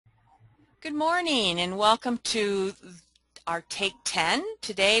Good morning and welcome to our Take 10.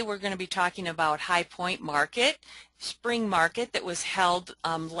 Today we're going to be talking about High Point Market, spring market that was held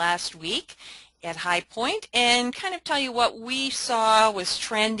last week at High Point, and kind of tell you what we saw was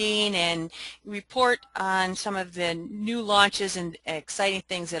trending and report on some of the new launches and exciting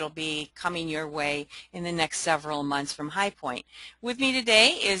things that'll be coming your way in the next several months from High Point. With me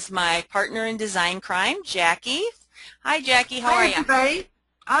today is my partner in design crime, Jackie. Hi Jackie, how are you? Hi everybody.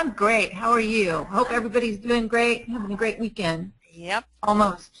 I'm great. How are you? Hope everybody's doing great, having a great weekend. Yep.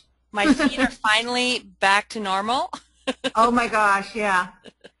 Almost. My feet are finally back to normal. Oh my gosh, yeah.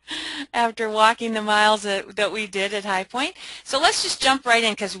 After walking the miles that we did at High Point. So let's just jump right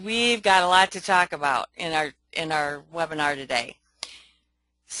in because we've got a lot to talk about in our webinar today.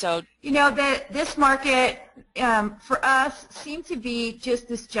 So you know that this market for us seemed to be just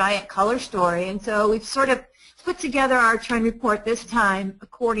this giant color story, and so we've sort of put together our trend report this time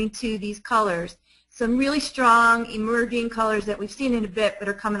according to these colors. Some really strong emerging colors that we've seen in a bit but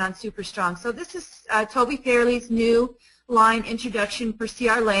are coming on super strong. So this is Toby Fairley's new line introduction for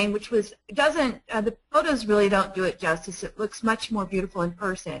CR Lane, which the photos really don't do it justice. It looks much more beautiful in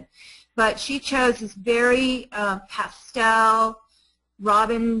person. But she chose this very pastel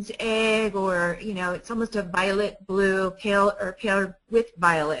robin's egg, or it's almost a violet blue, pale with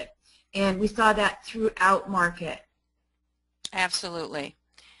violet. And we saw that throughout market. absolutely.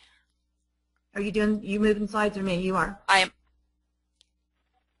 Are you moving slides or me? You are. I am.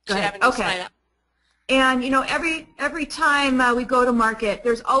 Go ahead. Okay. Okay. And every time we go to market,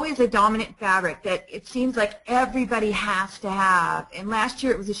 there's always a dominant fabric that it seems like everybody has to have. And last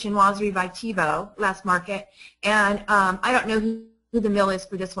year it was a chinoiserie by Thibaut, last market. And I don't know who the mill is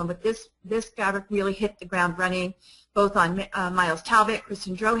for this one, but this fabric really hit the ground running, both on Miles Talbot,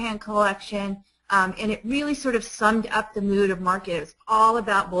 Kristen Drohan collection, and it really sort of summed up the mood of market. It was all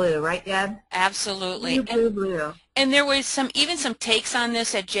about blue, right, Deb? Absolutely. Blue. And there was even some takes on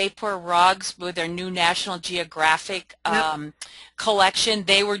this at Jaipur Rugs with their new National Geographic collection.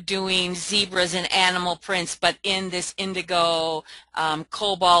 They were doing zebras and animal prints, but in this indigo,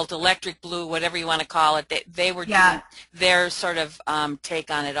 cobalt, electric blue, whatever you want to call it. They were doing their sort of take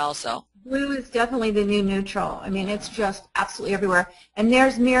on it also. Blue is definitely the new neutral. I mean, it's just absolutely everywhere. And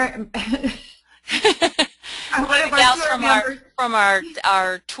there's One of our tour members from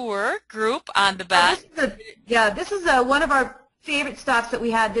our tour group on the back. This is one of our favorite stops that we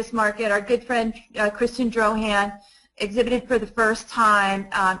had this market. Our good friend Kristen Drohan exhibited for the first time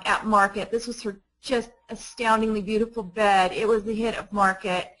at market. This was her just astoundingly beautiful bed. It was the hit of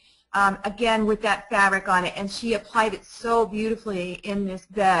market, again with that fabric on it, and she applied it so beautifully in this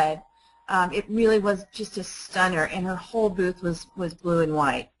bed. It really was just a stunner, and her whole booth was blue and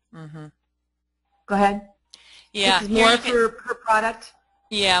white. Mm-hmm. Go ahead. Yeah. This is more of her product.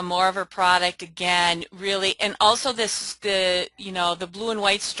 Yeah, more of her product again, really, and also the blue and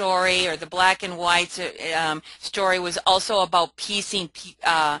white story, or the black and white story, was also about piecing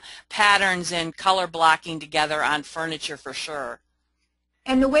patterns and color blocking together on furniture for sure.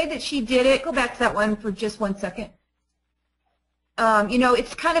 And the way that she did it, go back to that one for just 1 second.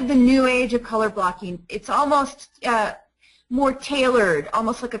 It's kind of the new age of color blocking. It's almost more tailored,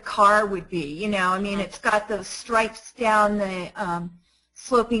 almost like a car would be. I mean, it's got those stripes down the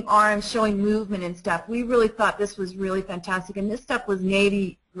sloping arms showing movement and stuff. We really thought this was really fantastic. And this stuff was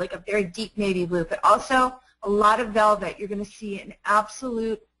navy, like a very deep navy blue, but also a lot of velvet. You're going to see an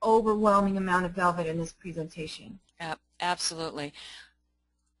absolute overwhelming amount of velvet in this presentation. Absolutely.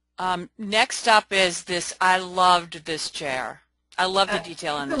 Next up is this. I loved this chair. I love the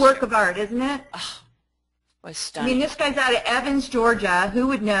detail on this. It's a work of art, isn't it? Oh, it was stunning. I mean, this guy's out of Evans, Georgia. Who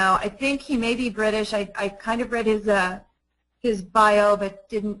would know? I think he may be British. I kind of read his bio, but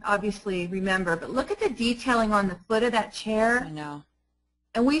didn't obviously remember. But look at the detailing on the foot of that chair. I know.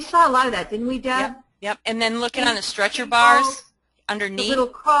 And we saw a lot of that, didn't we, Deb? Yep. And then looking on the stretcher bars underneath. The little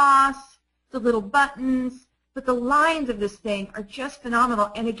cross, the little buttons. But the lines of this thing are just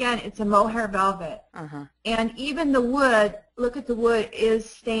phenomenal. And again, it's a mohair velvet. And even the wood, look at the wood, is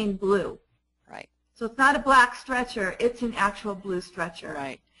stained blue. Right. So it's not a black stretcher, it's an actual blue stretcher.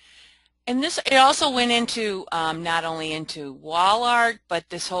 Right. And it also went into not only into wall art, but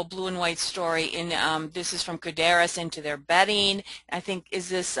this whole blue and white story. This is from Kuderis into their bedding. I think, is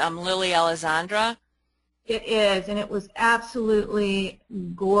this Lily Alessandra? It is, and it was absolutely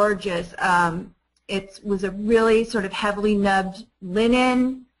gorgeous. It was a really sort of heavily nubbed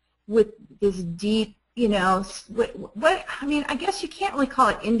linen with this deep, I mean, I guess you can't really call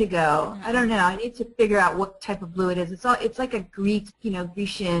it indigo. I don't know. I need to figure out what type of blue it is. It's like a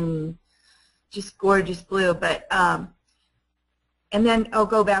Grecian, just gorgeous blue. But And then, oh,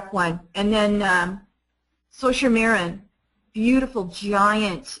 go back one. And then Social Mirren, beautiful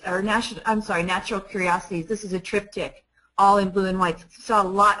giant, or Natural Curiosities. This is a triptych, all in blue and white. So saw a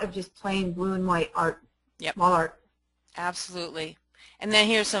lot of just plain blue and white art, Yep. wall art. Absolutely. And then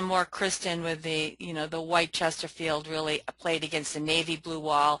here's some more Kristen with the, the white Chesterfield really played against the navy blue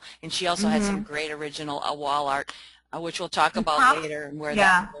wall. And she also had some great original wall art, which we'll talk about later and where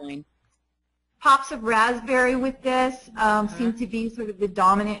that's going. Pops of raspberry with this seem to be sort of the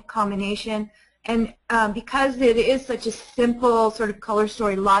dominant combination. And because it is such a simple sort of color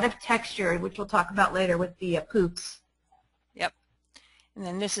story, a lot of texture, which we'll talk about later with the poops. Yep. And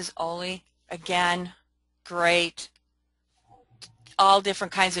then this is Oli. Again, great. All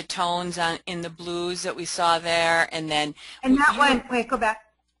different kinds of tones in the blues that we saw there. And then... And that one, wait, go back.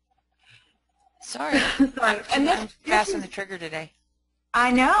 Sorry. Sorry. And I'm fast on the trigger today.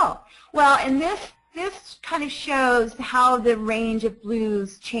 I know. Well, and this kind of shows how the range of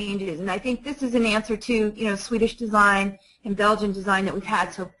blues changes, and I think this is an answer to Swedish design and Belgian design that we've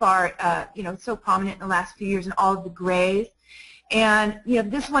had so far, so prominent in the last few years, and all of the grays. And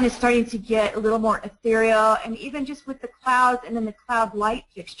this one is starting to get a little more ethereal, and even just with the clouds and then the cloud light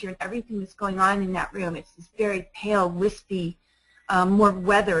fixture and everything that's going on in that room, it's this very pale, wispy, more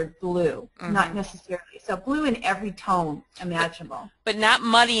weathered blue, not necessarily. So blue in every tone imaginable. But not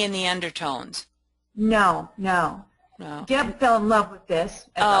muddy in the undertones. No. Deb fell in love with this.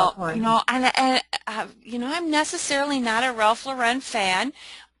 I'm necessarily not a Ralph Lauren fan,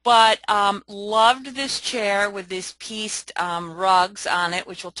 but loved this chair with these pieced rugs on it,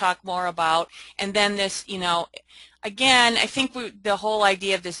 which we'll talk more about. And then this, again, I think the whole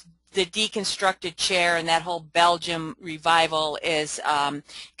idea of the deconstructed chair and that whole Belgium revival is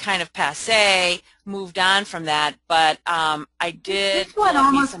kind of passé, moved on from that, but I did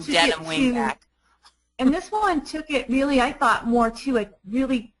love me some denim wingback. And this one took it really, I thought, more to a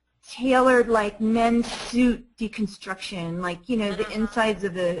really tailored, like, men's suit deconstruction, like, the insides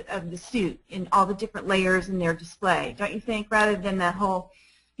of the suit and all the different layers in their display, don't you think, rather than that whole,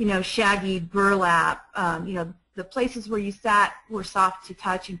 shaggy burlap, the places where you sat were soft to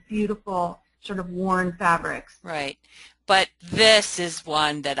touch and beautiful, sort of worn fabrics. Right. But this is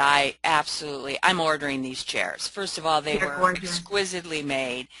one that I'm ordering these chairs. First of all, they were exquisitely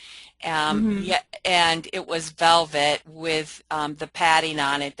made. Yeah, and it was velvet with the padding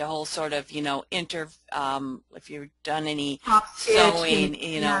on it, the whole sort of, if you've done any sewing,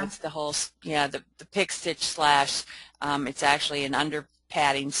 it's the whole, the pick stitch slash, it's actually an under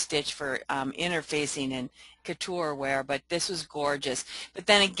padding stitch for interfacing and couture wear, but this was gorgeous. But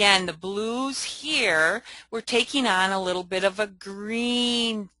then again, the blues here were taking on a little bit of a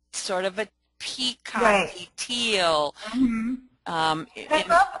green, sort of a peacocky teal.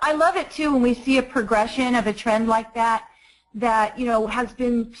 I love it too when we see a progression of a trend like that has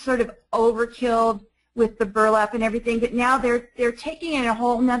been sort of overkilled with the burlap and everything, but now they're taking it in a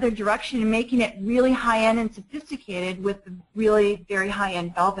whole nother direction and making it really high-end and sophisticated with the really very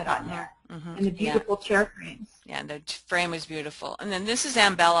high-end velvet on there and the beautiful chair frames. Yeah, the frame was beautiful. And then this is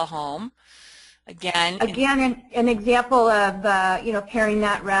Ambella Home. Again, an example of pairing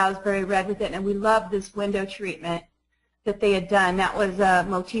that raspberry red with it, and we love this window treatment that they had done. That was a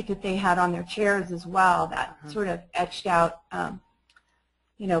motif that they had on their chairs as well, that sort of etched out,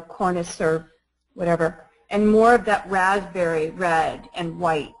 cornice or whatever, and more of that raspberry red and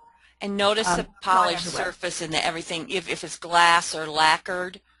white. And notice the polished surface and everything, if it's glass or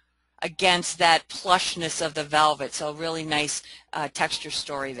lacquered, against that plushness of the velvet. So really nice texture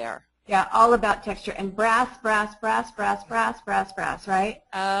story there. Yeah, all about texture. And brass, right?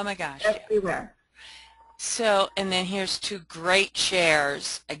 Oh my gosh. Everywhere. So, and then here's two great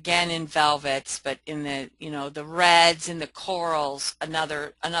chairs, again in velvets, but in the, the reds and the corals,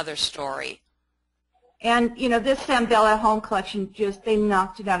 another story. And, this Ambella Home collection, they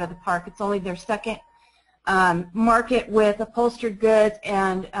knocked it out of the park. It's only their second market with upholstered goods,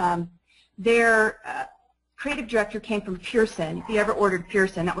 and their creative director came from Pearson. If you ever ordered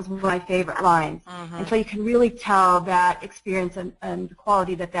Pearson, that was one of my favorite lines. And so you can really tell that experience and the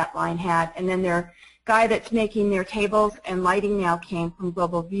quality that line had. And then their guy that's making their tables and lighting now came from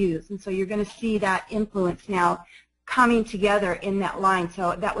Global Views. And so you're going to see that influence now coming together in that line.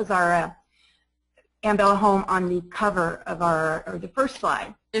 So that was our Ambella Home on the cover of the first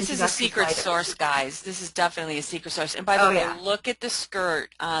slide. This is a secret source, guys. This is definitely a secret source. And by the way, look at the skirt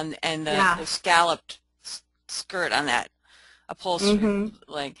and the scalloped skirt on that upholstery.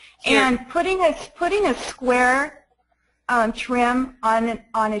 Like here. And putting a square trim on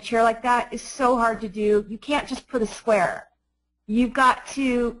a chair like that is so hard to do. You can't just put a square. you've got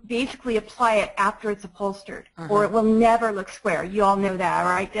to basically apply it after it's upholstered, or Uh-huh. it will never look square. You all know that,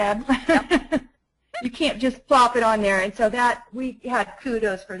 right, Deb? Yep. You can't just plop it on there. And so that, we had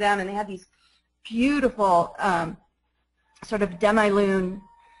kudos for them, and they had these beautiful sort of demi-lune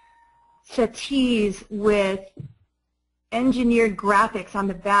settees with engineered graphics on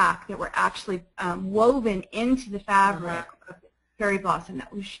the back that were actually woven into the fabric of the cherry blossom.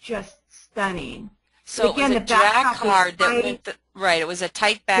 That was just stunning. So it was Again, a the back jacquard that was went right. It was a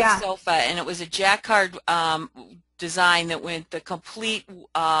tight back yeah, sofa, and it was a jacquard design that went the complete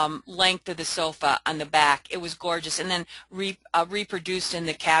length of the sofa on the back. It was gorgeous, and then reproduced in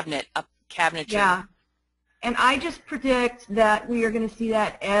the cabinetry. yeah. And I just predict that we are going to see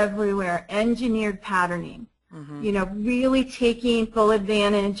that everywhere. Engineered patterning. Mm-hmm. You know, really taking full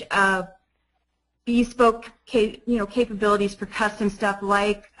advantage of bespoke, capabilities for custom stuff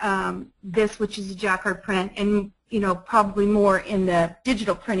like this, which is a jacquard print, and probably more in the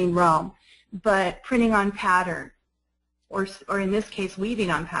digital printing realm, but printing on pattern, or in this case, weaving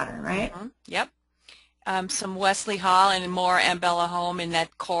on pattern, right? Mm-hmm. Yep. Some Wesley Hall and more Ambella Home in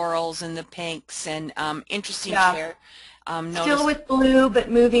that corals and the pinks and interesting chair. Still with blue, but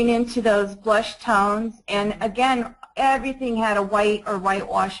moving into those blush tones. And again, everything had a white or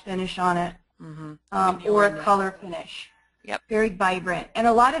whitewash finish on it, or a color finish. Yep. Very vibrant. And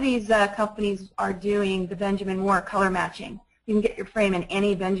a lot of these companies are doing the Benjamin Moore color matching. You can get your frame in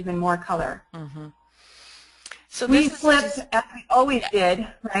any Benjamin Moore color. So we this flipped, is as we always did,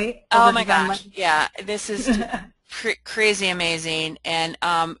 right? Oh my gosh, yeah, this is crazy amazing. And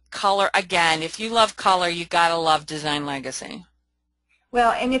color, again, if you love color, you gotta love Design Legacy.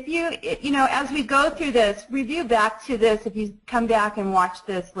 Well, and if you, as we go through this, review back to this, if you come back and watch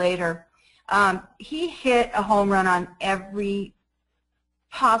this later, he hit a home run on every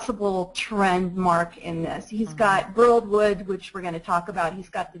possible trend mark in this. He's got burled wood, which we're going to talk about. He's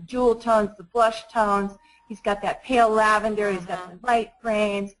got the jewel tones, the blush tones. He's got that pale lavender. He's got the light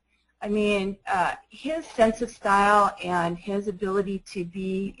frames. I mean, his sense of style and his ability to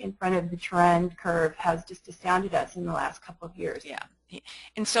be in front of the trend curve has just astounded us in the last couple of years. Yeah.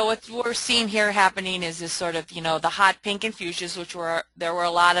 And so what we're seeing here happening is this sort of, the hot pink and fuchsias, there were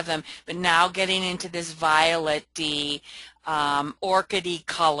a lot of them, but now getting into this violet-y, orchid-y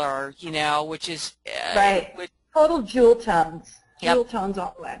color, which is right. Total jewel tones. Jewel tones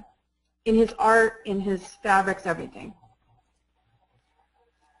all the way. In his art, in his fabrics, everything.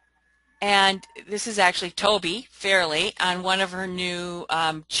 And this is actually Toby Fairley on one of her new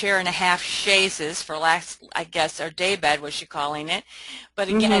chair and a half chaises for last, I guess, or day bed was she calling it. But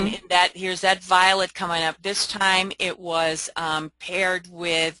again, here's that violet coming up. This time it was paired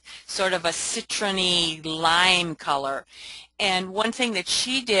with sort of a citron-y lime color. And one thing that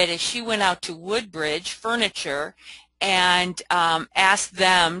she did is she went out to Woodbridge Furniture and asked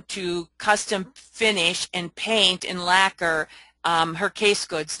them to custom finish and paint and lacquer her case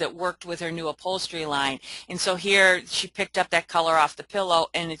goods that worked with her new upholstery line. And so here she picked up that color off the pillow,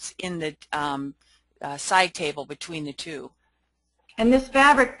 and it's in the side table between the two. And this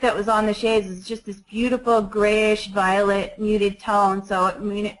fabric that was on the shades is just this beautiful grayish violet muted tone. So I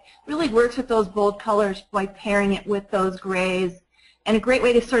mean, it really works with those bold colors by pairing it with those grays. And a great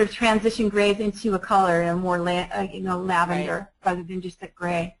way to sort of transition grays into a color and more lavender rather than just a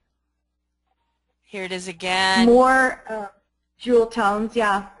gray. Here it is again. More jewel tones,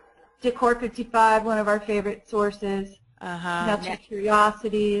 yeah. Decor 55, one of our favorite sources. Natural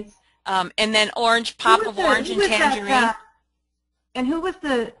Curiosities. And then orange, pop of orange and tangerine. And who was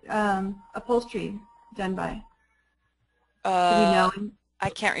the upholstery done by? Do you know?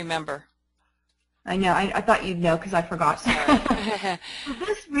 I can't remember. I know. I thought you'd know because I forgot. So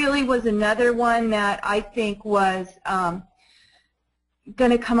this really was another one that I think was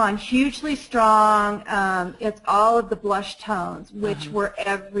going to come on hugely strong. It's all of the blush tones, which were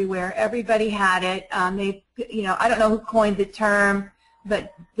everywhere. Everybody had it. I don't know who coined the term,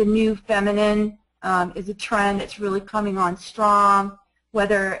 but the new feminine is a trend that's really coming on strong.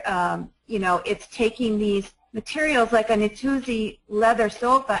 Whether it's taking these materials like a Natuzzi leather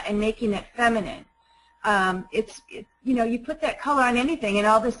sofa and making it feminine. You put that color on anything, and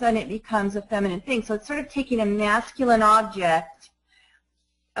all of a sudden it becomes a feminine thing. So it's sort of taking a masculine object,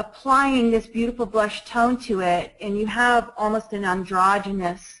 applying this beautiful blush tone to it, and you have almost an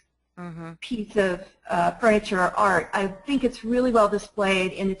androgynous piece of furniture or art. I think it's really well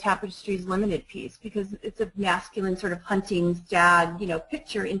displayed in the Tapestries Limited piece because it's a masculine sort of hunting stag,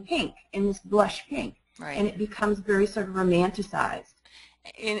 picture in pink, in this blush pink, and it becomes very sort of romanticized.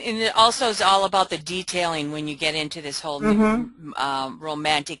 And it also is all about the detailing when you get into this whole new Mm-hmm.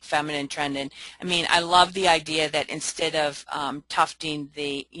 romantic feminine trend. And I mean, I love the idea that instead of tufting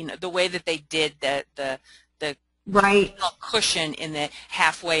the way that they did the Right. cushion in the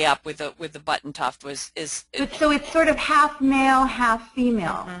halfway up with the button tuft But so it's sort of half male, half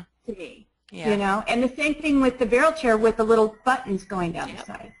female mhm, to me, you yeah. know. And the same thing with the barrel chair with the little buttons going down the Yep.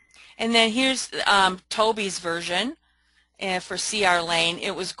 side. And then here's Toby's version for C.R. Lane.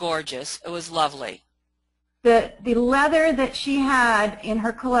 It was gorgeous. It was lovely. The leather that she had in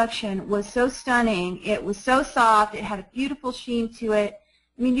her collection was so stunning. It was so soft. It had a beautiful sheen to it.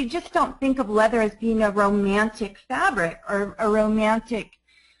 I mean, you just don't think of leather as being a romantic fabric or a romantic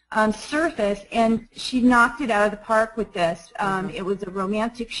surface, and she knocked it out of the park with this. Hmm. It was a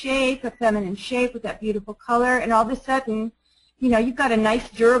romantic shape, a feminine shape with that beautiful color, and all of a sudden, you know, you've got a nice,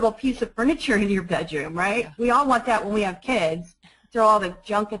 durable piece of furniture in your bedroom, right? Yeah. We all want that when we have kids. Throw all the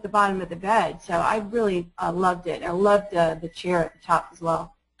junk at the bottom of the bed. So I really loved it. I loved the chair at the top as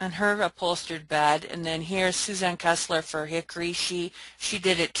well. And her upholstered bed. And then here's Suzanne Kessler for Hickory. She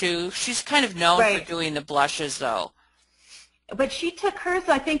did it too. She's kind of known for Right. doing the blushes though. But she took hers,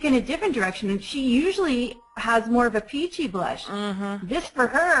 I think, in a different direction. And she usually has more of a peachy blush. Mm-hmm. This, for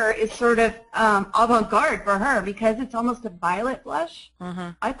her, is sort of avant-garde for her because it's almost a violet blush. Mm-hmm.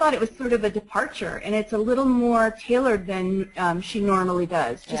 I thought it was sort of a departure, and it's a little more tailored than she normally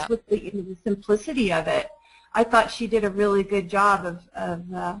does, Yeah. just with the simplicity of it. I thought she did a really good job of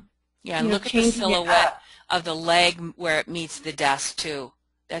Yeah, and you know, look at the changing it silhouette up. of the leg where it meets the desk too.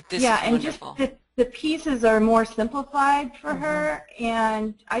 This Yeah, is and just wonderful. the pieces are more simplified for Mm-hmm. her,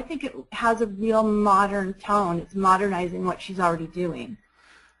 and I think it has a real modern tone. It's modernizing what she's already doing.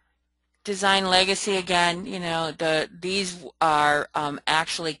 Design legacy again, these are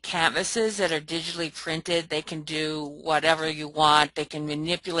actually canvases that are digitally printed. They can do whatever you want. They can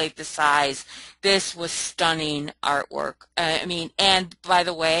manipulate the size. This was stunning artwork. I mean, and by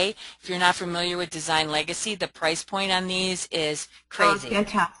the way, if you're not familiar with design legacy, the price point on these is Oh, it's crazy.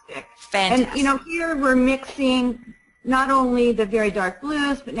 fantastic. And, you know, Fantastic. here we're mixing not only the very dark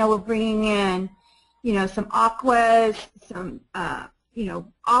blues, but now we're bringing in, you know, some aquas, some, you know,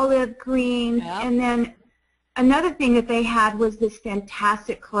 olive greens, Yeah. and then another thing that they had was this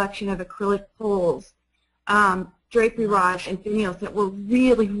fantastic collection of acrylic pulls, drapery rods, and finials that were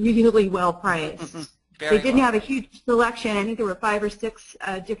really, really well priced. They Very didn't well. have a huge selection. I think there were 5 or 6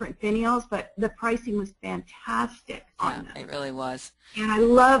 different finials, but the pricing was fantastic Yeah, on them. it really was. And I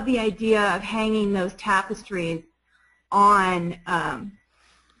love the idea of hanging those tapestries on,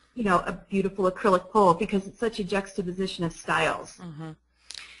 you know, a beautiful acrylic pole because it's such a juxtaposition of styles. Hmm.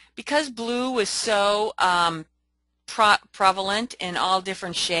 Because blue was so prevalent in all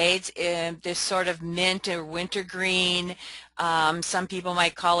different shades, this sort of mint or wintergreen, some people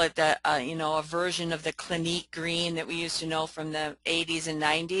might call it a version of the Clinique green that we used to know from the 80s and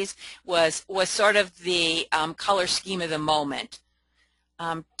 90s, was sort of the color scheme of the moment.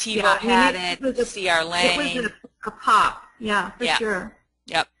 Yeah, Tebow I mean, had it it, was C.R. a Lane. pop, yeah, for Yeah, sure.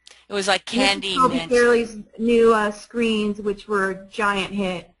 yep. It was like And this is candy Toby mint. Fairley's new screens, which were a giant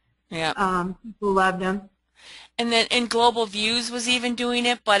hit. Yeah. People loved them. And then in Global Views was even doing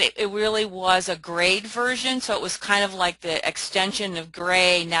it, but it really was a grayed version, so it was kind of like the extension of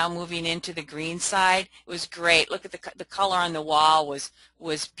gray now moving into the green side. It was great. Look at the color on the wall was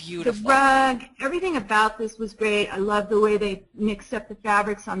The beautiful. rug, everything about this was great. I love the way they mixed up the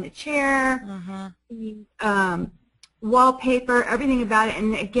fabrics on the chair. Hmm. The wallpaper, everything about it.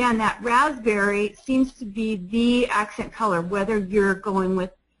 And again, that raspberry seems to be the accent color, whether you're going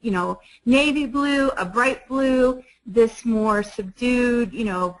with, you know, navy blue, a bright blue, this more subdued, you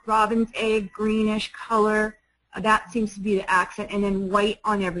know, robin's egg, greenish color. That seems to be the accent, and then white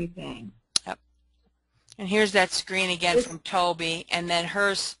on everything. Yep. And here's that screen again This, from Toby, and then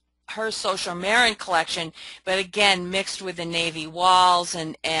her Social Marin collection, but again mixed with the navy walls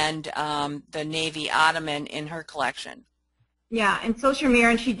and the navy ottoman in her collection. yeah, and Social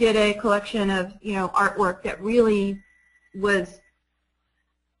Marin, she did a collection of, you know, artwork that really was,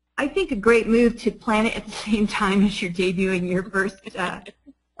 I think, a great move to plan it at the same time as you're debuting your first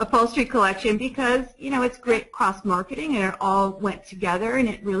upholstery collection because, you know, it's great cross-marketing and it all went together and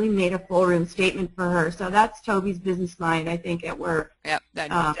it really made a full room statement for her. So that's Toby's business mind, I think, at work. Yep, that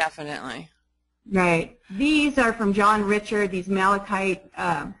definitely. Right. These are from John Richard, these malachite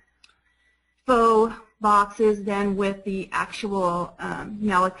faux boxes then with the actual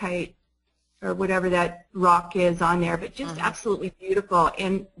malachite or whatever that rock is on there, but just absolutely beautiful.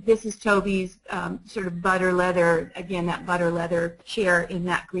 And this is Toby's sort of butter leather, again, that butter leather chair in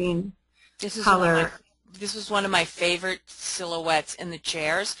that green This is color. this was one of my favorite silhouettes in the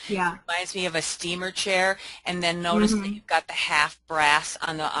chairs. Yeah. It reminds me of a steamer chair. And then notice that Mm-hmm. you've got the half brass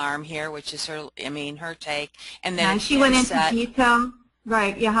on the arm here, which is her, I mean, her take. And then Yeah, and it's she went into inset. detail,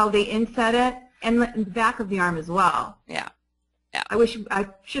 right? Yeah, how they inset it, and the back of the arm as well. Yeah, yeah, I wish I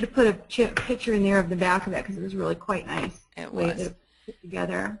should have put a picture in there of the back of it because it was really quite nice it the way that was. it put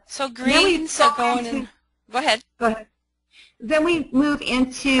together. So And then we greens go are going into, in. Go ahead. go ahead. Then we move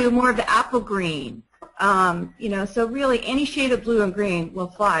into more of the apple green. You know, so really any shade of blue and green will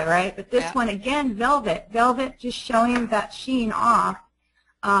fly, right? But this Yeah. one, again, velvet. Velvet just showing that sheen off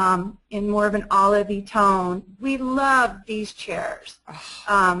in more of an olivey tone. We love these chairs.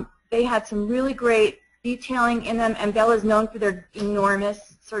 They had some really great detailing in them, and Bella's known for their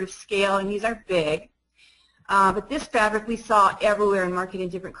enormous sort of scale, and these are big. But this fabric we saw everywhere in market in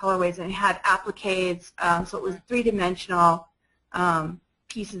different colorways, and it had appliques, so it was three-dimensional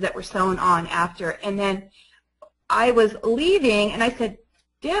pieces that were sewn on after. And then I was leaving, and I said,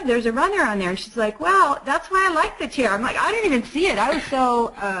 Deb, there's a runner on there. And she's like, well, that's why I like the chair. I'm like, I didn't even see it. I was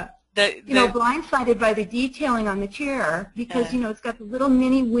so, you know, blindsided by the detailing on the chair because, you know, it's got the little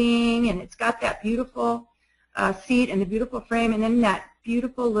mini wing, and it's got that beautiful seat and the beautiful frame, and then that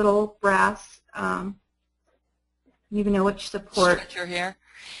beautiful little brass, I don't even know which support. Stretcher here.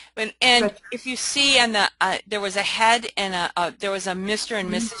 And if you see on the, there was a head and there was a Mr. and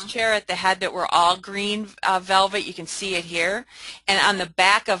Mrs. chair at the head that were all green velvet. You can see it here. And on the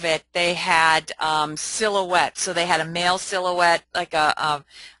back of it, they had silhouettes. So they had a male silhouette, like and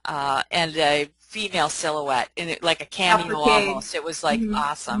a female silhouette, in it, like a cameo almost. It was like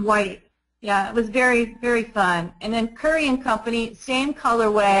awesome. White. Yeah, it was very, very fun. And then Curry and Company, same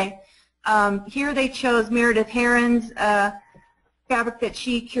colorway. Here they chose Meredith Heron's fabric that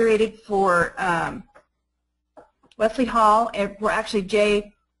she curated for Wesley Hall. It were actually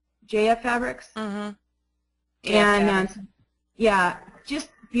JF fabrics. And yeah, just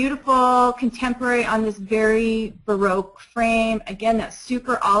beautiful contemporary on this very Baroque frame. Again, that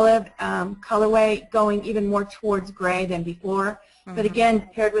super olive colorway going even more towards gray than before. But again,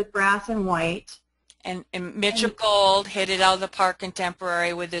 paired with brass and white. And Mitchell Gold hit it out of the park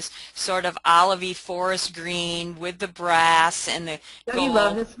contemporary with this sort of olivey forest green with the brass and the gold. Don't you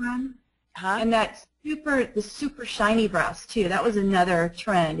love this one? Huh? And that the super shiny brass too. That was another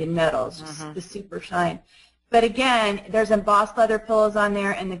trend in metals, just the super shine. But again, there's embossed leather pillows on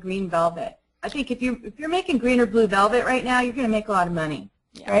there and the green velvet. I think if you're making green or blue velvet right now, you're going to make a lot of money.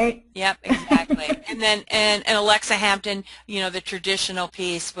 Yep. Right? Yep, exactly. And then and Alexa Hampton, you know, the traditional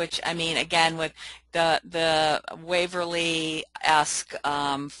piece, which I mean, again, with the Waverly-esque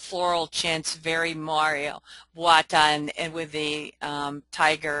floral chintz, very Mario Wata, and with the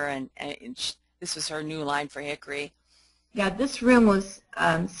tiger, and this was her new line for Hickory. Yeah, this room was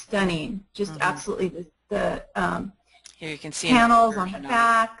stunning. Just absolutely the here you can see panels on the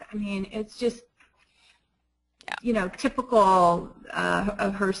back. I mean, it's just, you know, typical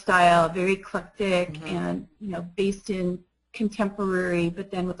of her style, very eclectic and, you know, based in contemporary,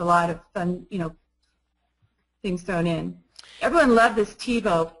 but then with a lot of fun, you know, things thrown in. Everyone loved this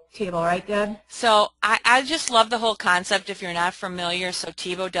Tebow table, right, Deb? So I just love the whole concept if you're not familiar. So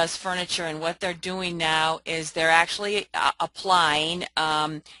Tebow does furniture, and what they're doing now is they're actually applying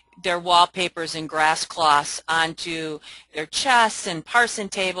their wallpapers and grass cloths onto their chests and parson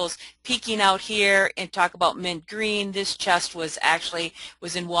tables. Peeking out here and talk about mint green, this chest was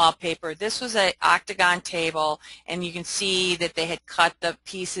in wallpaper. This was an octagon table, and you can see that they had cut the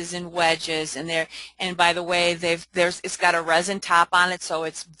pieces in wedges, and by the way, it's got a resin top on it, so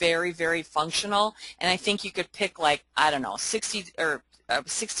it's very, very functional. And I think you could pick, like, I don't know, 16 or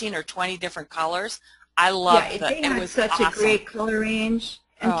 20 different colors. I love it. They had it was such awesome. A great color range.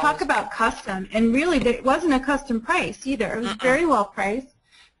 And talk about custom. And really, it wasn't a custom price either. It was very well priced.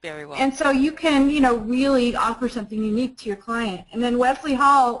 Very well. And so you can, you know, really offer something unique to your client. And then Wesley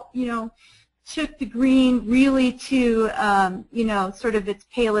Hall, you know, took the green really to, you know, sort of its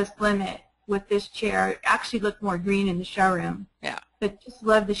palest limit with this chair. It actually looked more green in the showroom. Yeah. But just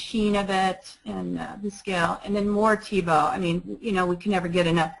love the sheen of it and the scale. And then more Tebow. I mean, you know, we can never get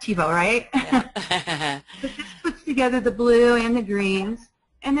enough Tebow, right? Yeah. But this puts together the blue and the greens.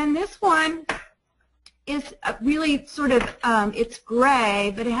 And then this one is really sort of, it's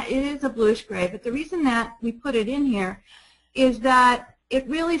gray, but it is a bluish gray. But the reason that we put it in here is that it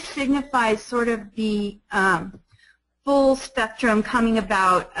really signifies sort of the full spectrum coming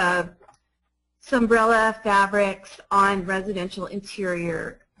about of Sunbrella fabrics on residential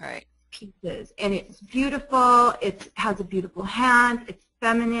interior pieces. And it's beautiful. It has a beautiful hand. It's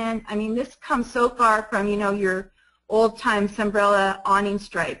feminine. I mean, this comes so far from, you know, your old-time Sunbrella awning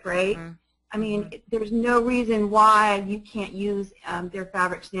stripe, right? I mean, there's no reason why you can't use their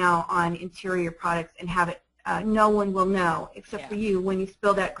fabrics now on interior products and have it, no one will know except for you when you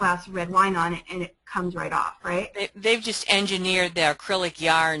spill that glass of red wine on it and it comes right off, right? They've just engineered the acrylic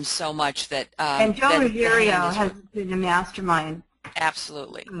yarn so much that and Joe that Ruggiero has been a mastermind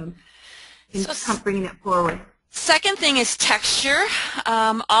absolutely in so bringing it forward. second thing is texture,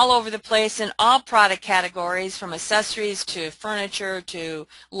 all over the place in all product categories, from accessories to furniture to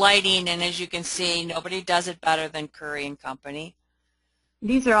lighting, and as you can see, nobody does it better than Curry and Company.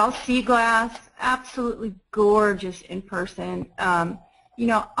 These are all sea glass, absolutely gorgeous in person. You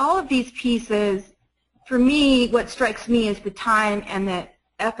know, all of these pieces, for me, what strikes me is the time and the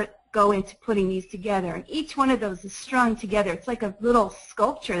effort go into putting these together. And each one of those is strung together. It's like a little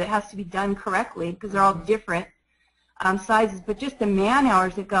sculpture that has to be done correctly because they're all different sizes, but just the man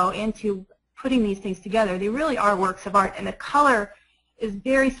hours that go into putting these things together, they really are works of art. And the color is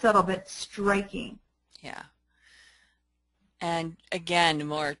very subtle but striking. Yeah. And again,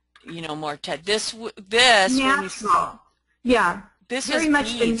 more, more this natural. Yeah. This very is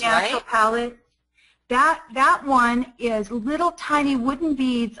much beads, the natural right? palette. That one is little tiny wooden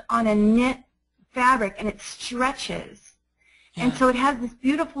beads on a knit fabric, and it stretches. Yeah. And so it has this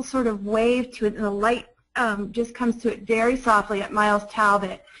beautiful sort of wave to it, and the light just comes to it very softly at Miles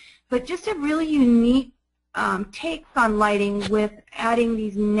Talbot. But just a really unique take on lighting with adding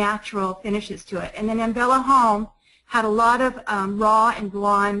these natural finishes to it. And then Embella Home had a lot of raw and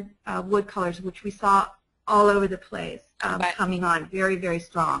blonde wood colors, which we saw all over the place coming on, very, very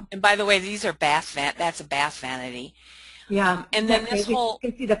strong. And by the way, these are that's a bath vanity. Yeah. And then this whole, you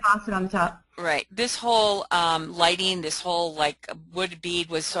can see the faucet on the top. Right. This whole lighting, this whole like wood bead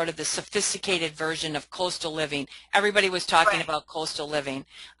was sort of the sophisticated version of coastal living. Everybody was talking about coastal living.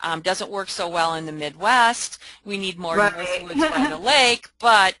 Doesn't work so well in the Midwest. We need more north woods by the lake,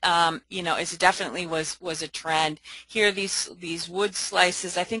 but it definitely was a trend. Here, these wood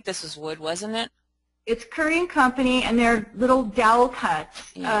slices. I think this was wood, wasn't it? It's Curry and Company, and they're little dowel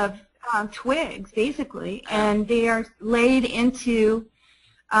cuts of twigs, basically, and they are laid into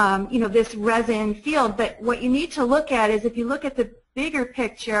this resin field. But what you need to look at is, if you look at the bigger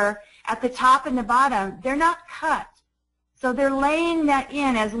picture, at the top and the bottom, they're not cut. So they're laying that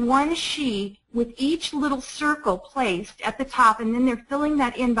in as one sheet with each little circle placed at the top, and then they're filling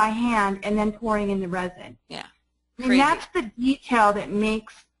that in by hand and then pouring in the resin. Yeah. And that's the detail that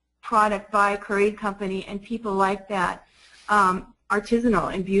makes product by Curry Company and people like that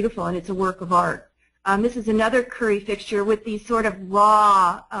artisanal and beautiful, and it's a work of art. This is another Curry fixture with these sort of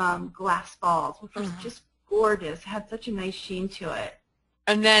raw glass balls, which was just gorgeous. Had such a nice sheen to it.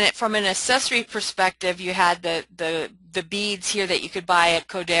 And then from an accessory perspective, you had the beads here that you could buy at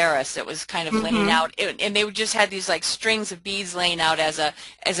Coderis that was kind of laying out, and they just had these like strings of beads laying out as a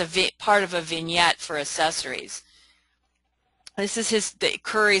part of a vignette for accessories. This is the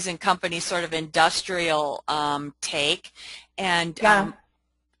Curry's and Company sort of industrial take, and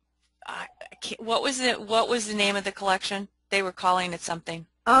what was the name of the collection? They were calling it something.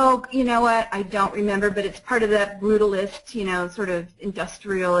 Oh, you know what? I don't remember, but it's part of that brutalist, sort of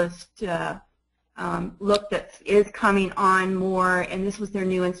industrialist look that is coming on more. And this was their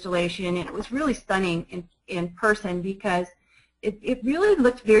new installation, and it was really stunning in person because it really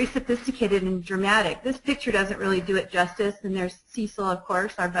looked very sophisticated and dramatic. This picture doesn't really do it justice, and there's Cecil, of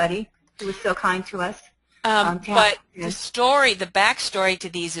course, our buddy, who was so kind to us. But the backstory to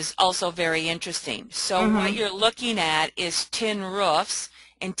these is also very interesting. So what you're looking at is tin roofs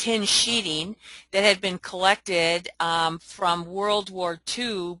and tin sheeting that had been collected from World War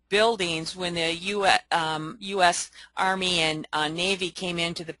II buildings when the U.S. Army and Navy came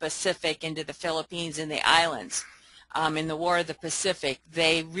into the Pacific, into the Philippines and the islands. In the War of the Pacific,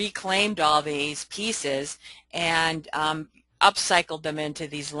 they reclaimed all these pieces and upcycled them into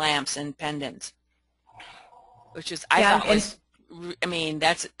these lamps and pendants, which is, I thought was, I mean,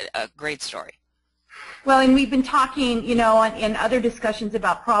 that's a great story. Well, and we've been talking, in other discussions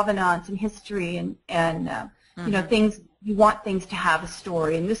about provenance and history and things, you want things to have a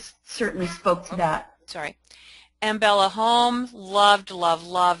story, and this certainly spoke to that. Sorry. Embella Home, loved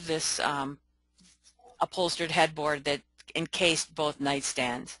this upholstered headboard that encased both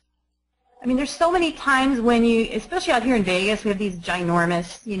nightstands. I mean, there's so many times when especially out here in Vegas, we have these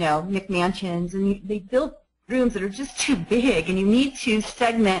ginormous, McMansions, and they build rooms that are just too big, and you need to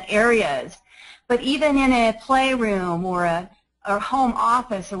segment areas. But even in a playroom or a home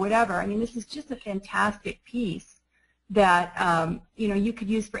office or whatever, I mean, this is just a fantastic piece that, you could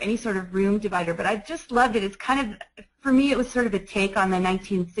use for any sort of room divider. But I just loved it. It's kind of, for me, it was sort of a take on the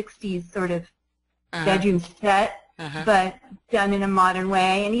 1960s sort of bedroom set. Uh-huh. but done in a modern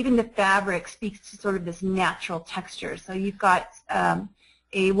way. And even the fabric speaks to sort of this natural texture. So you've got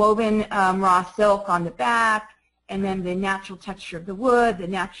a woven raw silk on the back, and then the natural texture of the wood, the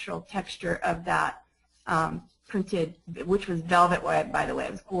natural texture of that printed, which was velvet, by the way.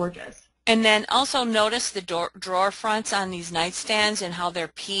 It was gorgeous. And then also notice the drawer fronts on these nightstands and how they're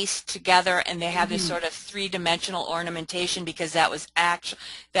pieced together, and they have this sort of three-dimensional ornamentation, because that was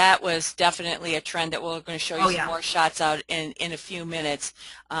definitely a trend that we're going to show you some more shots out in a few minutes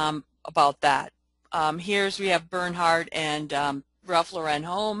about that. We have Bernhard and Ralph Lauren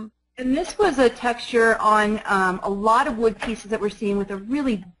Home. And this was a texture on a lot of wood pieces that we're seeing with a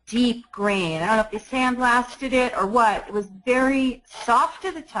really deep grain. I don't know if they sandblasted it or what. It was very soft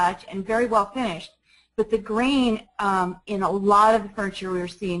to the touch and very well finished. But the grain in a lot of the furniture we were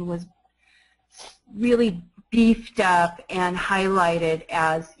seeing was really beefed up and highlighted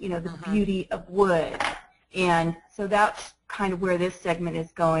as, you know, the beauty of wood. And so that's kind of where this segment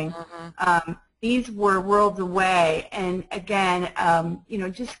is going. These were worlds away, and again, you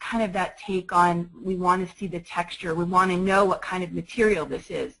know, just kind of that take on, we want to see the texture, we want to know what kind of material this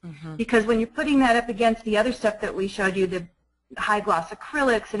is, because when you're putting that up against the other stuff that we showed you, the high gloss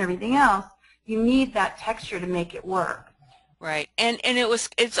acrylics and everything else, you need that texture to make it work. Right, and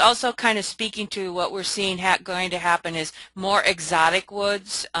it's also kind of speaking to what we're seeing going to happen is more exotic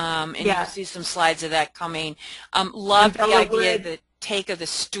woods, and you'll see some slides of that coming. Love the idea of the take of the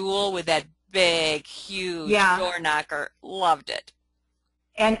stool with that big, huge door knocker. Loved it.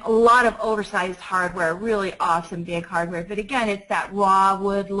 And a lot of oversized hardware, really awesome big hardware. But again, it's that raw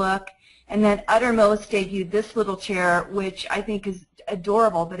wood look. And then Uttermost debuted this little chair, which I think is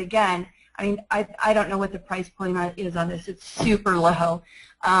adorable. But again, I mean, I don't know what the price point is on this. It's super low.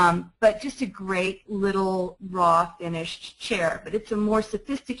 But just a great little raw finished chair. But it's a more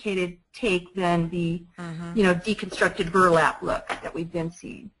sophisticated take than the, you know, deconstructed burlap look that we've been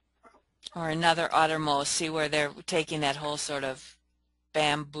seeing. Or another Uttermost, see where they're taking that whole sort of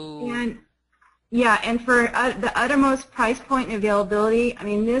bamboo. And and for the Uttermost price point and availability, I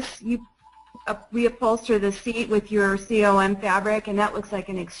mean, this, you reupholster the seat with your COM fabric, and that looks like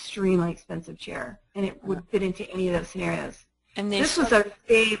an extremely expensive chair, and it would fit into any of those scenarios. And this was our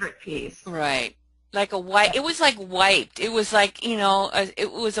favorite piece. Right. Like a white, it was like wiped. It was like, you know,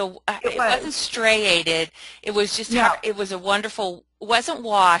 it wasn't striated. It was just, it was a wonderful, wasn't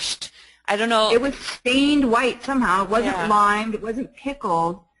washed. I don't know. It was stained white somehow. It wasn't limed. It wasn't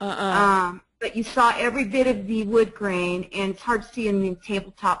pickled. But you saw every bit of the wood grain, and it's hard to see in the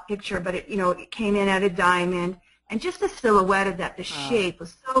tabletop picture, but it, you know, it came in at a diamond, and just the silhouette of that, the shape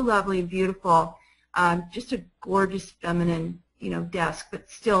was so lovely and beautiful. Just a gorgeous feminine, you know, desk, but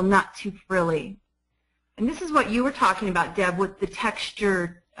still not too frilly. And this is what you were talking about, Deb, with the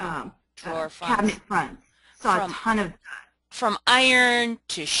textured cabinet fronts. Saw a ton of that. From iron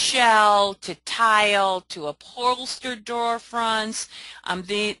to shell to tile to upholstered drawer fronts.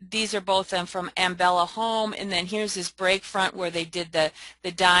 These are both from Ambella Home, and then here's this break front where they did the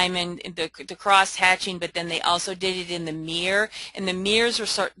diamond, the cross hatching, but then they also did it in the mirror. And the mirrors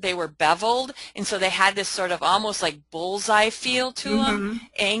were they were beveled, and so they had this sort of almost like bullseye feel to them,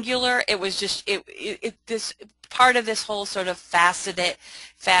 angular. It was just this part of this whole sort of faceted,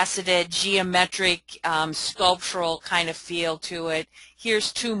 geometric, sculptural kind of feel to it.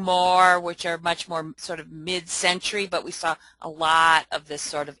 Here's two more, which are much more sort of mid-century, but we saw a lot of this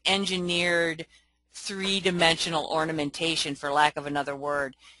sort of engineered, three-dimensional ornamentation, for lack of another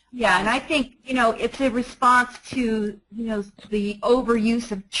word. Yeah, and I think, you know, it's a response to, you know, the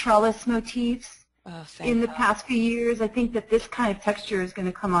overuse of trellis motifs in the past few years. I think that this kind of texture is going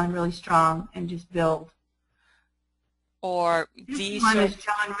to come on really strong and just build. Or this one is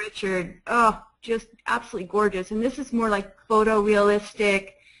John Richard. Oh, just absolutely gorgeous. And this is more like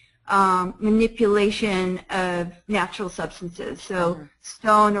photorealistic manipulation of natural substances. So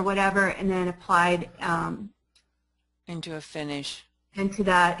stone or whatever, and then applied into a finish. Into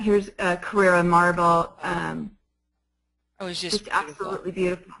that. Here's Carrara marble. It was just beautiful. Absolutely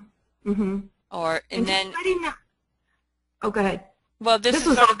beautiful. Or and then. Oh, go ahead. Well, this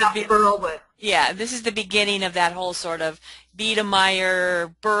was all about burlwood. Yeah, this is the beginning of that whole sort of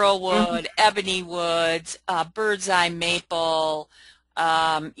Biedermeier, burlwood, ebony woods, bird's eye maple,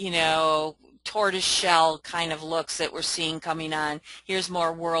 you know, tortoise shell kind of looks that we're seeing coming on. Here's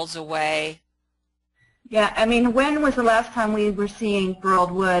more worlds away. Yeah, I mean, when was the last time we were seeing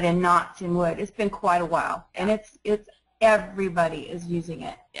burled wood and knots in wood? It's been quite a while, and it's everybody is using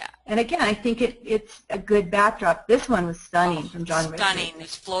it. Yeah. And again, I think it's a good backdrop. This one was stunning from John Richard. Stunning.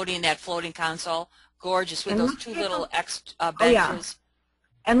 It's floating, that floating console. Gorgeous with those two little benches.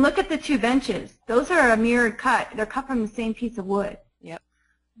 And look at the two benches. Those are a mirrored cut. They're cut from the same piece of wood. Yep.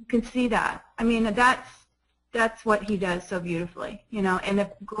 You can see that. I mean, that's what he does so beautifully, you know, and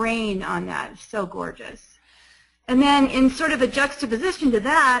the grain on that is so gorgeous. And then in sort of a juxtaposition to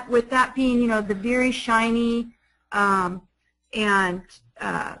that, with that being, you know, the very shiny and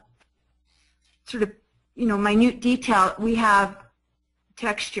sort of, you know, minute detail, we have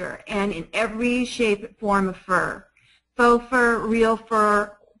texture, and in every shape and form of fur. Faux fur, real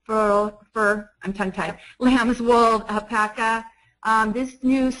fur, I'm tongue-tied, lamb's wool, alpaca. This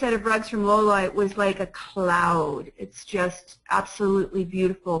new set of rugs from Loloy was like a cloud. It's just absolutely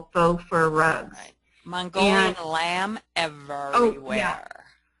beautiful faux fur rugs. Right. Mongolian lamb everywhere. Oh, yeah.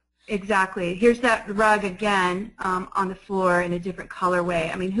 Exactly. Here's that rug again on the floor in a different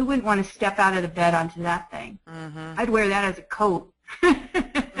colorway. I mean, who wouldn't want to step out of the bed onto that thing? Mm-hmm. I'd wear that as a coat.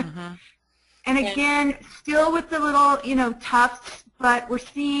 Mm-hmm. And again, still with the little, you know, tufts, but we're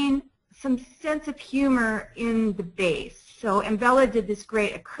seeing some sense of humor in the base. So Embella did this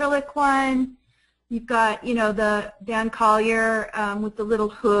great acrylic one. You've got, you know, the Dan Collier with the little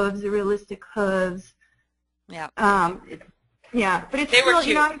hooves, the realistic hooves. Yeah. Yeah, but it's they still, were cute.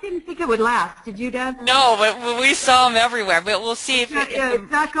 you know, I didn't think it would last. Did you, Deb? No, but we saw them everywhere. But we'll see if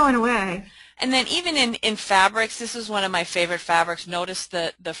it's not going away. And then even in fabrics, this is one of my favorite fabrics. Notice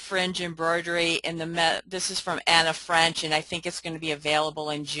the fringe embroidery in the this is from Anna French, and I think it's going to be available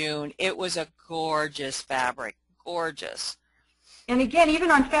in June. It was a gorgeous fabric, gorgeous. And again, even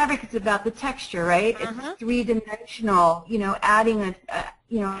on fabric, it's about the texture, right? Mm-hmm. It's three-dimensional. You know, adding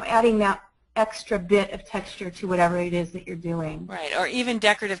adding that extra bit of texture to whatever it is that you're doing. Right, or even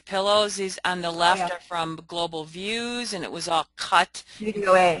decorative pillows. These on the left are from Global Views, and it was all cut.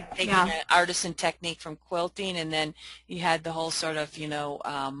 Studio A. Taking an artisan technique from quilting, and then you had the whole sort of, you know,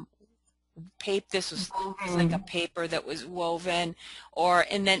 this was like a paper that was woven,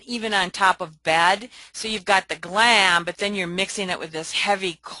 and then even on top of bed, so you've got the glam, but then you're mixing it with this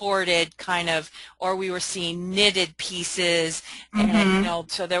heavy corded kind of, or we were seeing knitted pieces, and you know,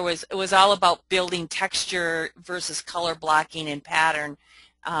 so it was all about building texture versus color blocking and pattern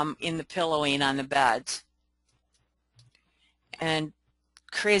in the pillowing on the beds. And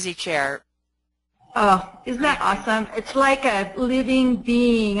crazy chair. Oh, isn't that awesome? It's like a living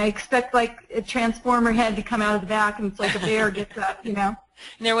being. I expect like a transformer head to come out of the back, and it's like a bear gets up, you know.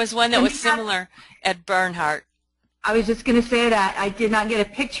 And there was one that was similar at Bernhardt. I was just going to say that. I did not get a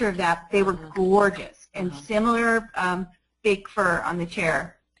picture of that. They were gorgeous and similar fake fur on the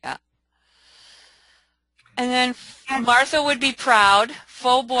chair. Yeah. And then Martha would be proud.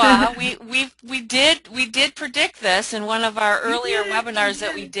 Faux bois. we did predict this in one of our earlier webinars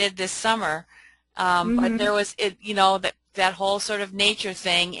that we did this summer. But there was you know, that whole sort of nature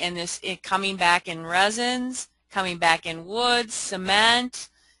thing, and coming back in resins, coming back in woods, cement.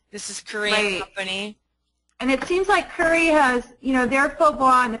 This is Korean company. And it seems like Curry has, you know, their faux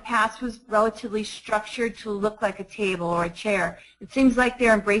bois in the past was relatively structured to look like a table or a chair. It seems like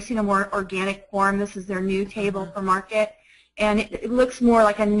they're embracing a more organic form. This is their new table for market, and it looks more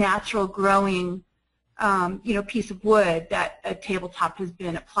like a natural growing, you know, piece of wood that a tabletop has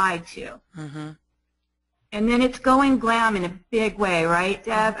been applied to. And then it's going glam in a big way, right,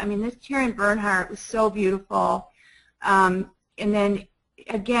 Deb? I mean, this chair in Bernhardt was so beautiful. And then,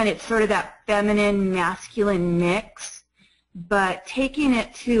 again, it's sort of that feminine, masculine mix, but taking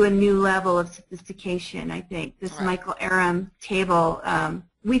it to a new level of sophistication, I think. This Michael Aram table,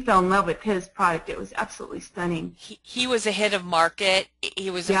 we fell in love with his product. It was absolutely stunning. He was a hit of market. He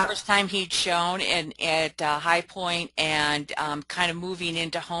was the first time he'd shown at High Point, and kind of moving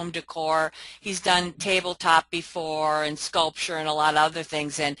into home decor. He's done tabletop before and sculpture and a lot of other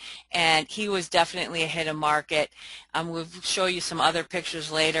things, and he was definitely a hit of market. We'll show you some other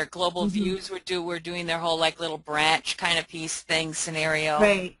pictures later. Global Views were doing their whole like little branch kind of piece thing scenario.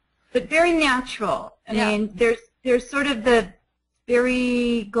 Right, but very natural. I mean, there's sort of the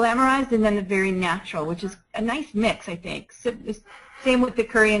very glamorized and then the very natural, which is a nice mix, I think. So, same with the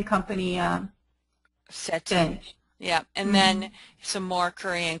Korean company set. Yeah, and then some more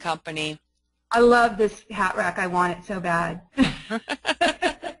Korean company. I love this hat rack. I want it so bad.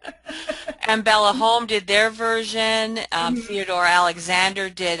 And Bella Home did their version. Theodore Alexander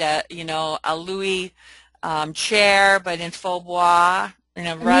did a Louis chair, but in faux bois. The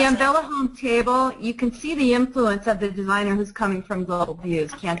Embella Home table, you can see the influence of the designer who's coming from Global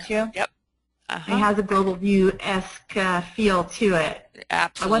Views, can't you? Yep. It has a Global View-esque feel to it.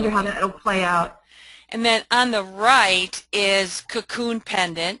 Absolutely. I wonder how that will play out. And then on the right is Cocoon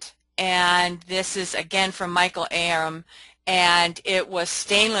Pendant, and this is again from Michael Aram, and it was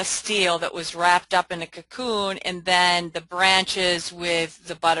stainless steel that was wrapped up in a cocoon, and then the branches with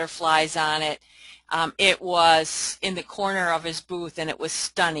the butterflies on it. It was in the corner of his booth, and it was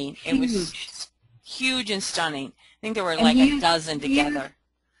stunning. It was Huge. huge and stunning. I think there were And like a dozen together.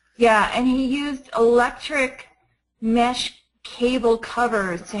 yeah, and he used electric mesh cable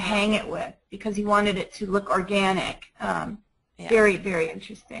covers to hang it with because he wanted it to look organic. Yeah. Very, very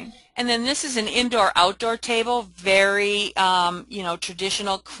interesting. And then this is an indoor-outdoor table, very,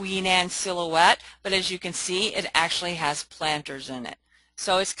 traditional Queen Anne silhouette, but as you can see, it actually has planters in it.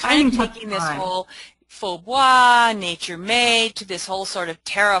 So it's kind of taking this whole faux bois, nature made, to this whole sort of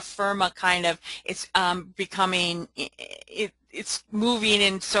terra firma kind of, it's becoming, it's moving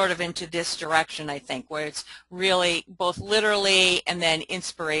in sort of into this direction, I think, where it's really both literally and then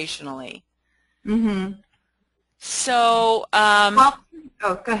inspirationally. Mm-hmm. So, well,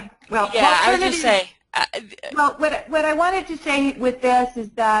 oh, go ahead. Well, yeah, I was going to say. Well, what I wanted to say with this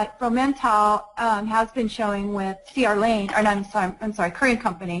is that Fromental has been showing with C.R. Lane, or no, I'm sorry, Korean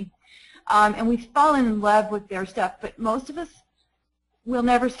company, and we've fallen in love with their stuff, but most of us will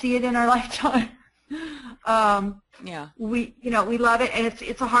never see it in our lifetime. Yeah. We love it, and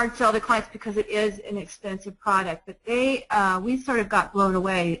it's a hard sell to clients because it is an expensive product. But we sort of got blown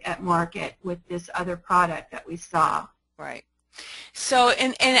away at market with this other product that we saw. Right. So,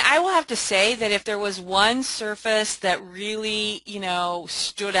 and I will have to say that if there was one surface that really,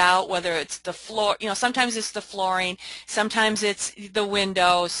 stood out, whether it's the floor, sometimes it's the flooring, sometimes it's the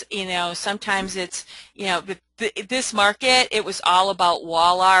windows, sometimes it's, but this market, it was all about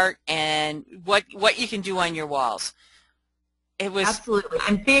wall art and what you can do on your walls. It was absolutely,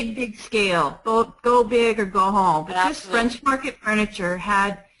 and big scale. Go big or go home. But this French market furniture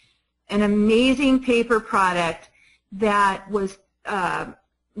had an amazing paper product that was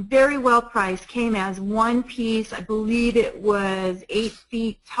very well priced, came as one piece. I believe it was 8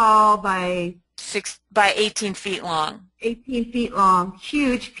 feet tall by 18 feet long. 18 feet long,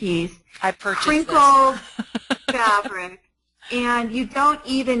 huge piece. I purchased crinkled fabric, and you don't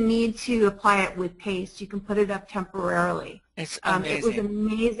even need to apply it with paste. You can put it up temporarily. It's amazing. It was an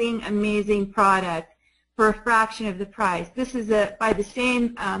amazing product for a fraction of the price. This is by the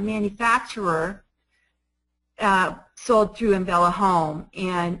same manufacturer. Sold through Embella Home,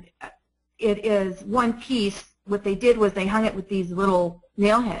 and it is one piece. What they did was they hung it with these little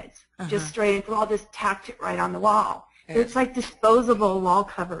nail heads, just straight into the wall, just tacked it right on the wall. Yeah. It's like disposable wall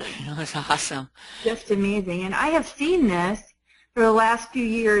covering. It was awesome. Just amazing. And I have seen this for the last few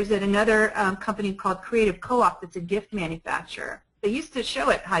years at another company called Creative Co-op that's a gift manufacturer. They used to show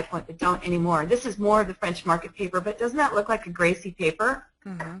it at High Point, but don't anymore. This is more of the French market paper, but doesn't that look like a Gracie paper?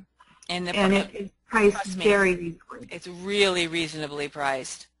 Mm-hmm. And it's priced very reasonably. It's really reasonably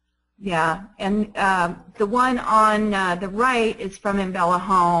priced. Yeah, and the one on the right is from Embella